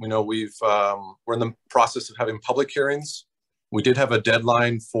transparent. We know we're in the process of having public hearings. We did have a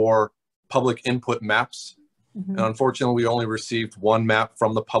deadline for public input maps. And unfortunately, we only received one map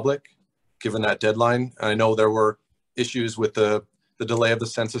from the public, given that deadline. I know there were issues with the delay of the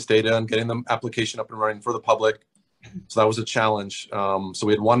census data and getting the application up and running for the public. So that was a challenge. So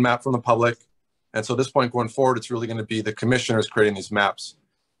we had one map from the public. And so at this point going forward, it's really going to be the commissioners creating these maps.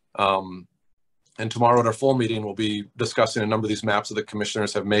 And tomorrow at our full meeting, we'll be discussing a number of these maps that the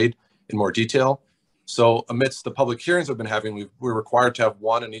commissioners have made in more detail. So amidst the public hearings we've been having, we're required to have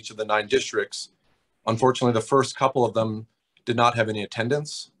one in each of the 9 districts. Unfortunately, the first couple of them did not have any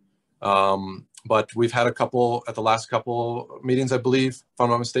attendance. But we've had a couple at the last couple meetings, I believe, if I'm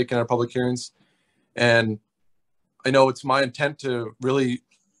not mistaken, our public hearings. And I know it's my intent to really,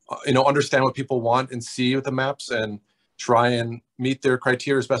 understand what people want and see with the maps and try and meet their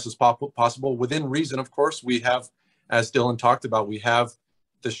criteria as best as possible within reason. Of course, we have, as Dylan talked about, we have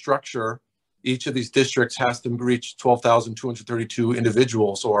the structure. Each of these districts has to reach 12,232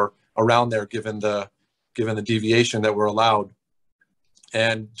 individuals or around there, given the deviation that we're allowed.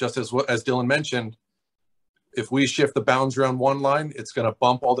 And just as Dylan mentioned, if we shift the bounds around one line, it's going to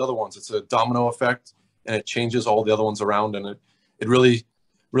bump all the other ones. It's a domino effect, and it changes all the other ones around. And it really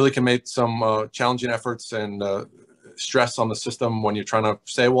can make some challenging efforts and stress on the system when you're trying to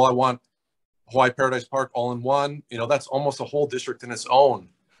say, well, I want Hawaii Paradise Park all in one. That's almost a whole district in its own.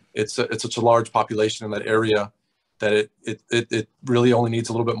 It's such a large population in that area that it really only needs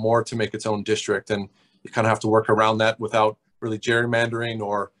a little bit more to make its own district. And you kind of have to work around that without really gerrymandering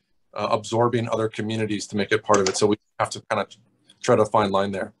or absorbing other communities to make it part of it. So we have to kind of try to find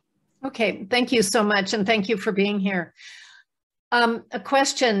line there. Okay, thank you so much. And thank you for being here. A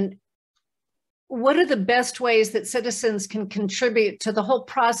question, what are the best ways that citizens can contribute to the whole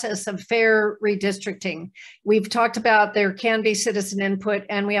process of fair redistricting? We've talked about there can be citizen input,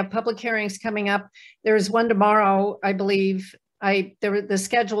 and we have public hearings coming up. There's one tomorrow, I believe. The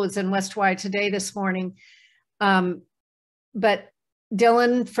schedule is in West Hawaii today, this morning. But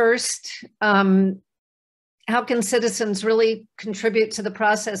Dylan, first, how can citizens really contribute to the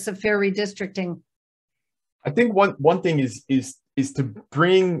process of fair redistricting? I think one thing is to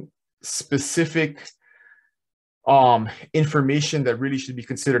bring specific information that really should be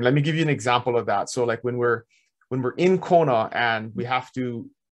considered. Let me give you an example of that. So like when we're in Kona and we have to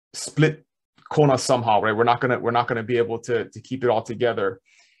split Kona somehow, right? We're not gonna be able to keep it all together.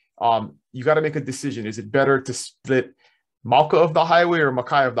 You got to make a decision. Is it better to split Mauka of the highway or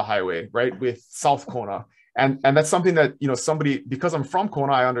Makai of the highway, right? With South Kona. And that's something that, somebody, because I'm from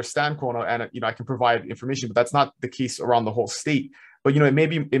Kona, I understand Kona and, I can provide information, but that's not the case around the whole state. But,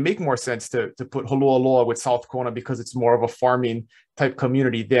 it make more sense to put Holualoa with South Kona because it's more of a farming type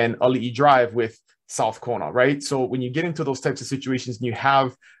community than Ali'i Drive with South Kona, right? So when you get into those types of situations and you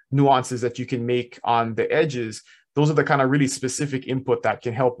have nuances that you can make on the edges, those are the kind of really specific input that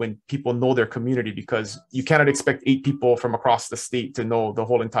can help when people know their community, because you cannot expect 8 people from across the state to know the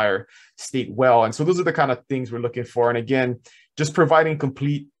whole entire state well. And so those are the kind of things we're looking for. And again, just providing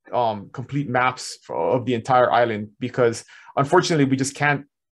complete maps of the entire island, because unfortunately we just can't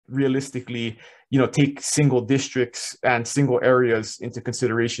realistically, take single districts and single areas into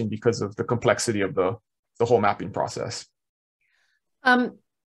consideration because of the complexity of the whole mapping process.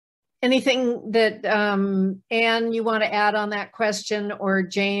 Anything that, Anne, you want to add on that question, or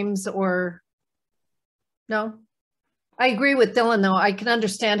James, or no? I agree with Dylan, though. I can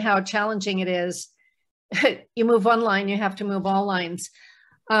understand how challenging it is. You move one line, you have to move all lines.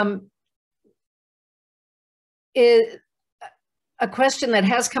 A question that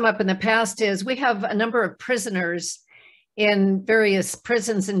has come up in the past is, we have a number of prisoners in various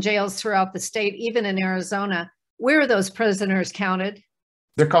prisons and jails throughout the state, even in Arizona. Where are those prisoners counted?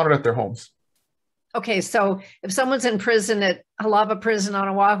 They're counted at their homes. Okay, so if someone's in prison at Halava Prison on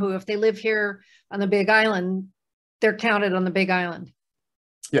Oahu, if they live here on the Big Island, they're counted on the Big Island.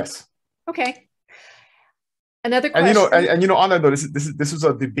 Yes. Okay. Another question. And Anna, though, this was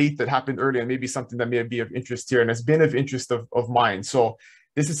a debate that happened earlier, and maybe something that may be of interest here, and has been of interest of mine. So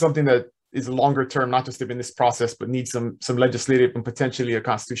this is something that is longer term, not just in this process, but needs some legislative and potentially a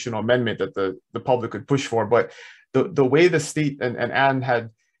constitutional amendment that the public could push for. But the way the state and Anne had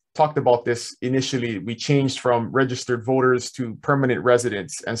talked about this initially, we changed from registered voters to permanent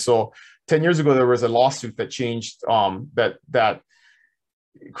residents. And so 10 years ago, there was a lawsuit that changed that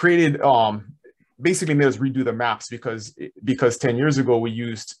created, basically made us redo the maps because 10 years ago, we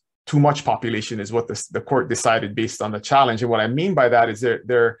used too much population is what the court decided based on the challenge. And what I mean by that is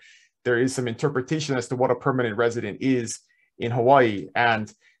there is some interpretation as to what a permanent resident is in Hawaii. And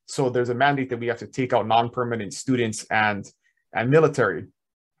So there's a mandate that we have to take out non-permanent students and military,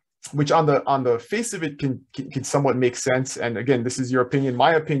 which on the face of it can somewhat make sense. And again, this is your opinion.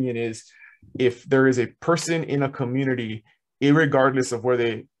 My opinion is, if there is a person in a community, irregardless of where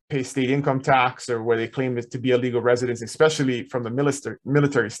they pay state income tax or where they claim it to be a legal residence, especially from the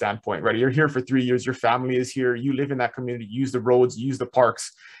military standpoint, right? You're here for 3 years, your family is here, you live in that community, use the roads, use the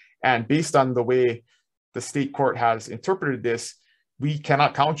parks. And based on the way the state court has interpreted this, we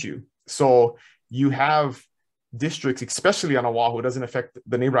cannot count you. So you have districts, especially on Oahu, it doesn't affect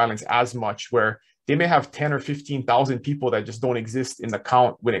the neighbor islands as much, where they may have 10 or 15,000 people that just don't exist in the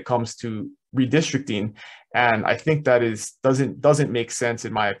count when it comes to redistricting. And I think that doesn't make sense,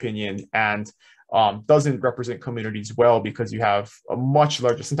 in my opinion, and doesn't represent communities well, because you have a much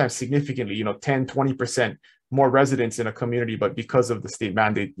larger, sometimes significantly, 10, 20% more residents in a community, but because of the state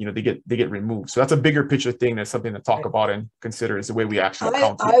mandate, they get removed. So that's a bigger picture thing. That's something to talk about and consider, is the way we actually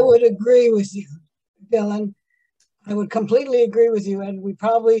count people. I would agree with you, Dylan. I would completely agree with you, and we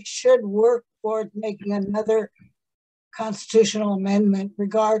probably should work toward making another constitutional amendment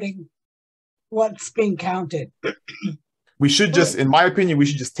regarding what's being counted. We should just, in my opinion, we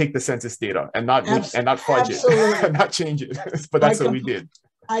should just take the census data and not fudge it and not change it. But that's what we did.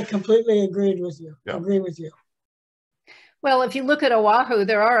 I completely agreed with you. Yeah. Agree with you. Well, if you look at Oahu,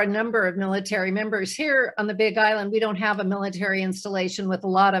 there are a number of military members. Here on the Big Island, we don't have a military installation with a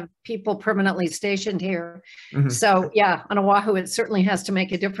lot of people permanently stationed here. Mm-hmm. So yeah, on Oahu, it certainly has to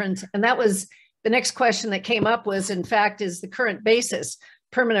make a difference. And that was the next question that came up, was, in fact, is the current basis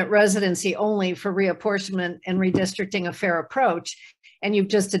permanent residency only for reapportionment and redistricting a fair approach? And you've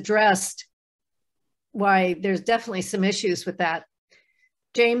just addressed why there's definitely some issues with that.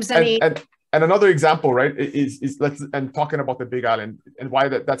 James, any... And another example, right, is talking about the Big Island and why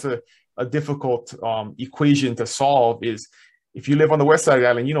that's a difficult equation to solve is, if you live on the west side of the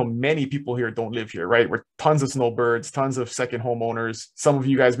island, many people here don't live here, right? We're tons of snowbirds, tons of second homeowners. Some of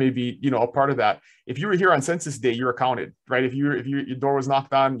you guys may be, a part of that. If you were here on census day, you're counted, right? If your door was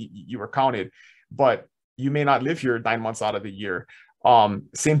knocked on, you were counted, but you may not live here 9 months out of the year.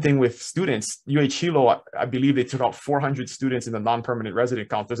 Same thing with students. Hilo, I believe they took out 400 students in the non-permanent resident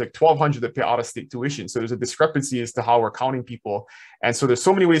count. There's like 1,200 that pay out-of-state tuition. So there's a discrepancy as to how we're counting people. And so there's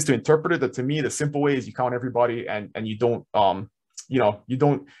so many ways to interpret it that, to me, the simple way is you count everybody, and you don't, you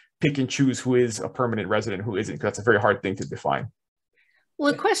don't pick and choose who is a permanent resident, who isn't, because that's a very hard thing to define.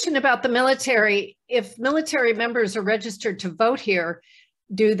 Well, a question about the military: if military members are registered to vote here,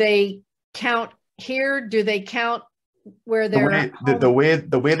 do they count here? Do they count where they're the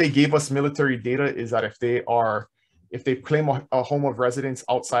way they gave us military data is that if they claim a home of residence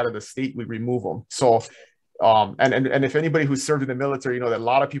outside of the state, we remove them. So and if anybody who's served in the military, that a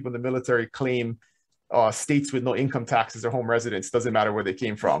lot of people in the military claim states with no income tax as their home residence. Doesn't matter where they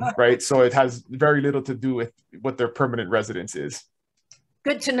came from, right? So it has very little to do with what their permanent residence is.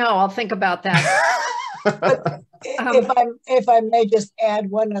 Good to know. I'll think about that. If I may just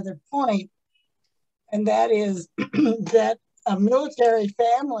add one other point, and that is that a military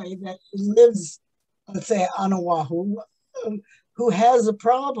family that lives, let's say, on Oahu, who has a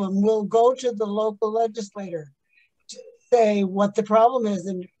problem, will go to the local legislator to say what the problem is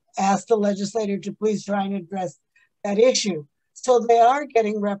and ask the legislator to please try and address that issue. So they are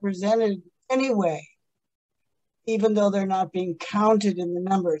getting represented anyway, even though they're not being counted in the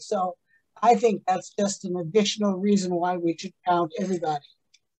numbers. So I think that's just an additional reason why we should count everybody.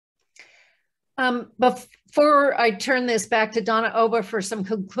 Before I turn this back to Donna Oba for some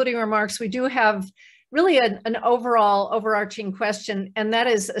concluding remarks, we do have really an overarching question, and that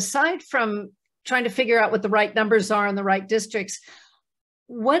is, aside from trying to figure out what the right numbers are in the right districts,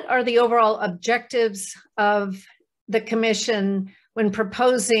 what are the overall objectives of the commission when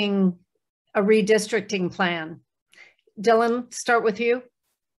proposing a redistricting plan? Dylan, start with you.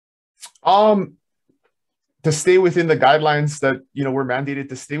 To stay within the guidelines that we're mandated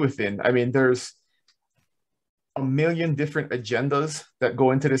to stay within. I mean, there's a million different agendas that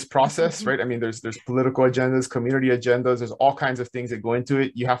go into this process, right? I mean, there's political agendas, community agendas, there's all kinds of things that go into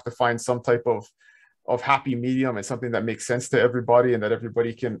it. You have to find some type of happy medium and something that makes sense to everybody and that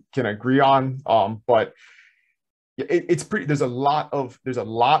everybody can agree on. But it's pretty. There's a lot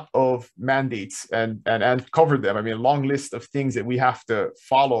of mandates and covered them. I mean, a long list of things that we have to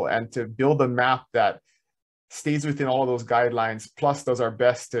follow, and to build a map that stays within all of those guidelines, plus does our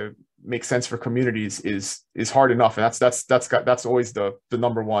best to make sense for communities is hard enough. And that's always the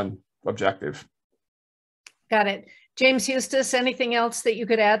number one objective. Got it. James Hustace, anything else that you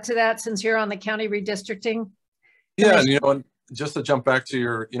could add to that, since you're on the county redistricting? Yeah, and just to jump back to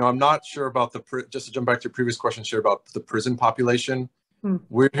your, I'm not sure about just to jump back to your previous question, Sherry, about the prison population.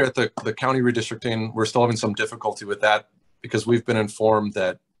 We're here at the county redistricting. We're still having some difficulty with that because we've been informed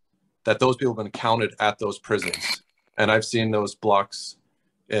that those people have been counted at those prisons. And I've seen those blocks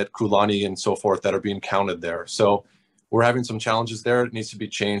at Kulani and so forth that are being counted there. So we're having some challenges there. It needs to be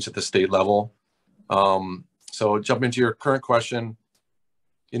changed at the state level. So jumping into your current question,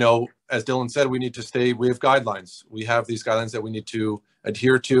 you know, as Dylan said, we need to we have guidelines. We have these guidelines that we need to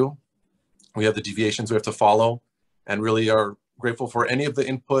adhere to. We have the deviations we have to follow, and really are grateful for any of the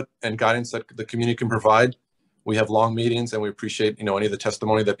input and guidance that the community can provide. We have long meetings, and we appreciate, you know, any of the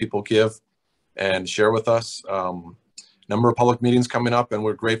testimony that people give and share with us. Number of public meetings coming up, and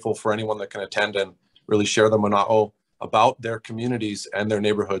we're grateful for anyone that can attend and really share the mana'o about their communities and their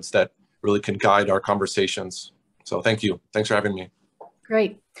neighborhoods that really can guide our conversations. So thank you. Thanks for having me.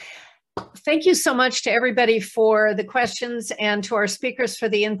 Great. Thank you so much to everybody for the questions and to our speakers for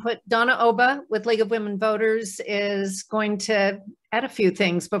the input. Donna Oba with League of Women Voters is going to add a few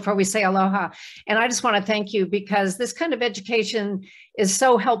things before we say aloha. And I just want to thank you because this kind of education is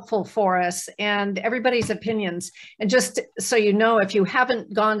so helpful for us and everybody's opinions. And just so you know, if you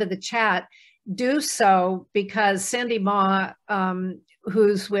haven't gone to the chat, do so, because Sandy Ma,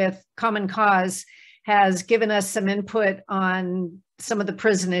 who's with Common Cause, has given us some input on some of the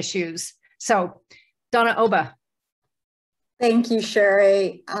prison issues. So, Donna Oba. Thank you,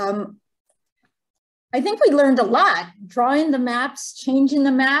 Sherry. I think we learned a lot, drawing the maps, changing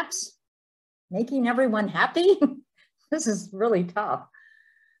the maps, making everyone happy. This is really tough.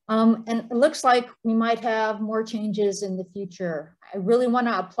 And it looks like we might have more changes in the future. I really want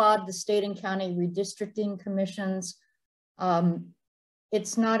to applaud the state and county redistricting commissions.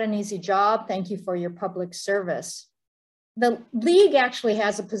 It's not an easy job. Thank you for your public service. The league actually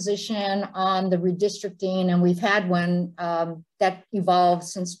has a position on the redistricting, and we've had one that evolved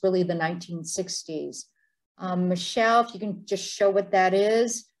since really the 1960s. Michelle, if you can just show what that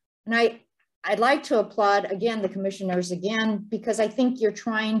is. And I'd like to applaud again the commissioners again, because I think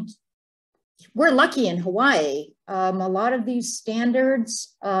we're lucky in Hawaii. A lot of these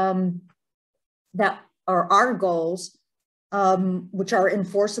standards that are our goals, which are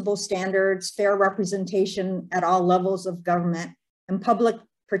enforceable standards, fair representation at all levels of government, and public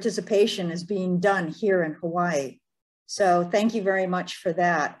participation is being done here in Hawaii. So thank you very much for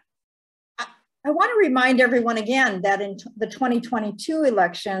that. I want to remind everyone again that in the 2022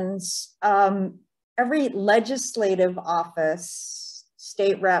 elections, every legislative office,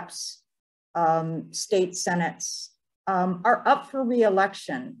 state reps, state senates are up for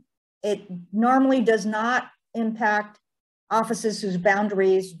re-election. It normally does not impact offices whose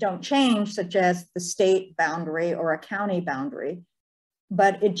boundaries don't change, such as the state boundary or a county boundary.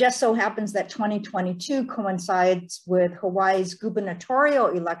 But it just so happens that 2022 coincides with Hawaii's gubernatorial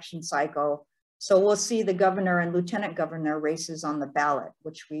election cycle. So we'll see the governor and lieutenant governor races on the ballot,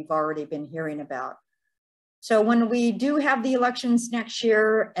 which we've already been hearing about. So when we do have the elections next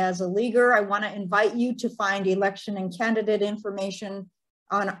year, as a leaguer, I want to invite you to find election and candidate information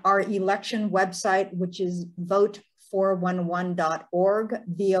on our election website, which is vote411.org,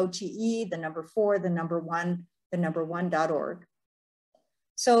 VOTE, the number 4, the number 1, the number 1.org.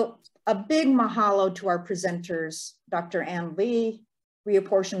 So a big mahalo to our presenters, Dr. Ann Lee,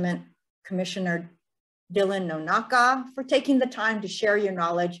 Reapportionment Commissioner Dylan Nonaka, for taking the time to share your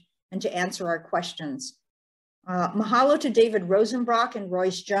knowledge and to answer our questions. Mahalo to David Rosenbrock and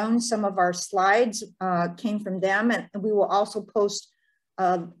Royce Jones. Some of our slides came from them, and we will also post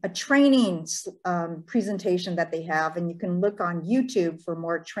a training presentation that they have, and you can look on YouTube for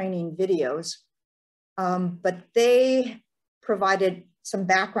more training videos. But they provided some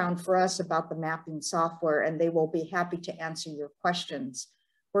background for us about the mapping software, and they will be happy to answer your questions.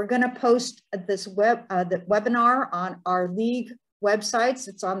 We're going to post this the webinar on our league websites.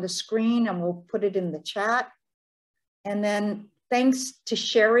 It's on the screen, and we'll put it in the chat. And then thanks to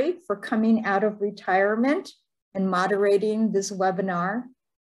Sherry for coming out of retirement and moderating this webinar.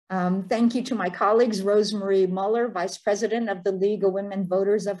 Thank you to my colleagues, Rosemarie Muller, Vice President of the League of Women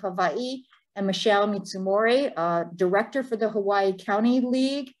Voters of Hawaii, and Michelle Mitsumori, Director for the Hawaii County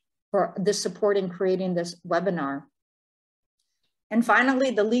League, for the support in creating this webinar. And finally,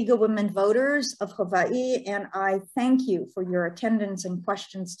 the League of Women Voters of Hawaii, and I thank you for your attendance and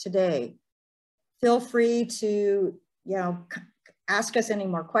questions today. Feel free to, ask us any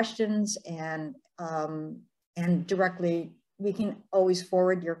more questions, and directly, we can always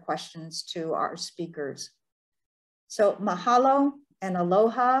forward your questions to our speakers. So mahalo and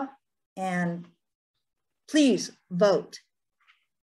aloha, and please vote.